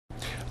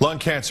Lung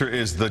cancer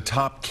is the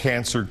top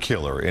cancer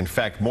killer. In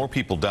fact, more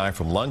people die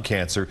from lung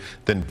cancer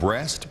than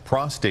breast,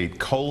 prostate,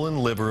 colon,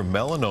 liver,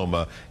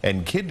 melanoma,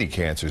 and kidney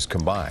cancers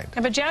combined.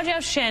 But Zhao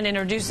Shen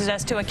introduces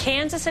us to a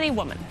Kansas City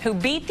woman who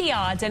beat the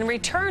odds and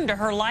returned to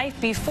her life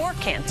before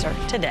cancer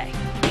today.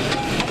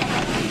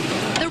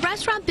 The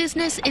restaurant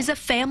business is a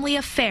family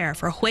affair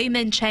for Hui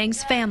Min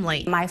Chang's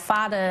family. My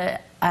father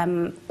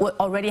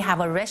already have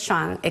a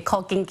restaurant. It's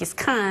called Genghis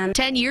Khan.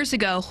 10 years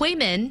ago, Hui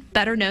Min,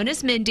 better known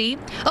as Mindy,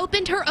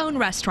 opened her own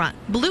restaurant,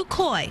 Blue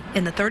Koi,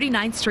 in the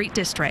 39th Street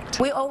district.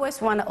 We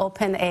always want to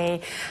open a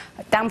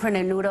dumpling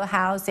and noodle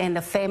house and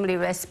a family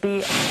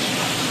recipe.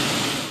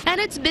 And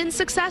it's been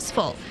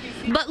successful.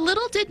 But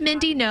little did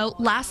Mindy know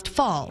last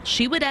fall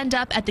she would end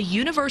up at the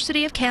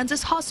University of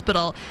Kansas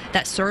hospital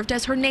that served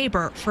as her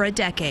neighbor for a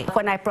decade.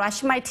 When I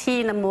brush my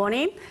teeth in the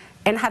morning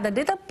and had a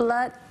little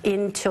blood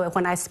into it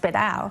when I spit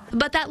out.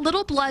 But that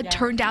little blood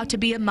turned out to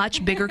be a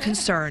much bigger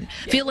concern.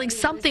 Feeling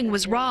something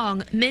was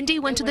wrong, Mindy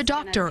went to the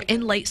doctor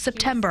in late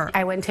September.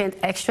 I went to an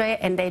x-ray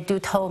and they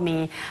told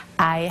me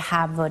I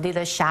have a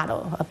little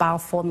shadow,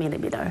 about 4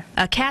 millimeters.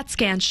 A CAT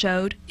scan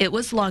showed it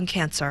was lung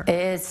cancer.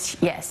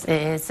 Yes, it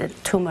is a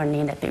tumor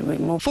needed to be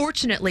removed.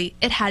 Fortunately,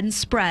 it hadn't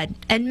spread,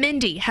 and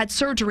Mindy had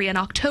surgery in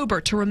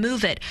October to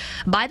remove it.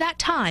 By that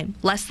time,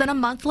 less than a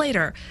month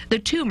later, the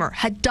tumor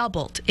had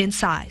doubled in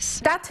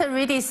size. Doctor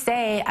really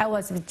say I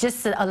was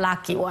just a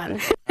lucky one.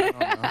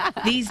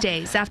 These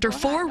days, after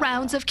 4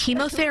 rounds of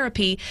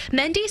chemotherapy,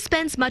 Mindy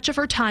spends much of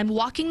her time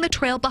walking the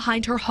trail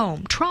behind her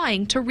home,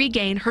 trying to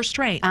regain her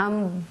strength.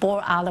 I'm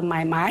bored out of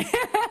my mind.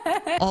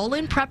 All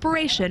in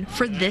preparation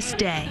for this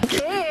day.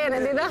 Good.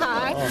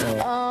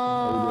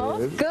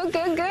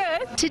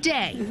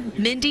 Today,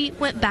 Mindy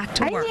went back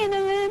to work.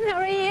 How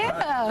are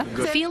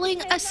you?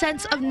 Feeling a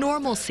sense of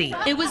normalcy.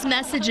 It was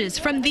messages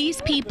from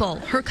these people,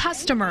 her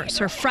customers,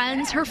 her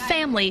friends, her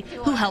family,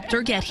 who helped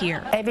her get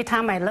here. Every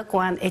time I look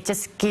one, it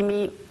just gives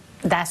me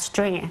that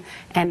strength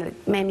and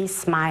it made me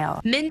smile.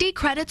 Mindy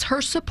credits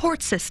her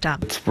support system.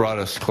 It's brought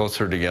us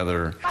closer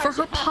together. For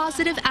her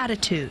positive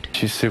attitude.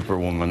 She's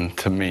Superwoman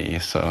to me,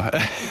 so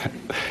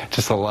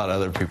just a lot of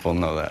other people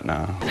know that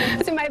now.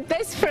 It's my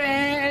best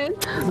friend.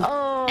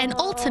 Oh, and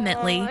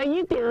ultimately, how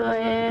you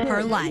doing?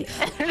 Her life.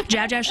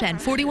 Zhao Shen,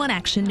 41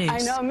 Action News. I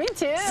know, me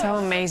too. So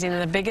amazing.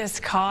 The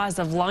biggest cause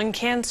of lung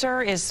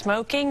cancer is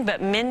smoking,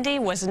 but Mindy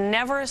was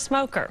never a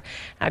smoker.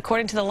 Now,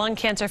 according to the Lung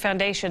Cancer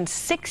Foundation,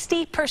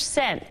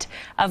 60%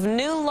 of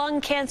new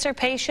lung cancer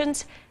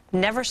patients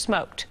never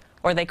smoked,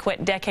 or they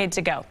quit decades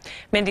ago.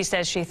 Mindy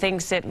says she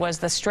thinks it was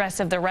the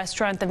stress of the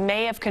restaurant that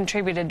may have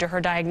contributed to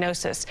her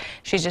diagnosis.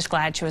 She's just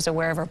glad she was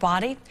aware of her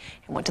body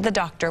and went to the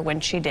doctor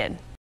when she did.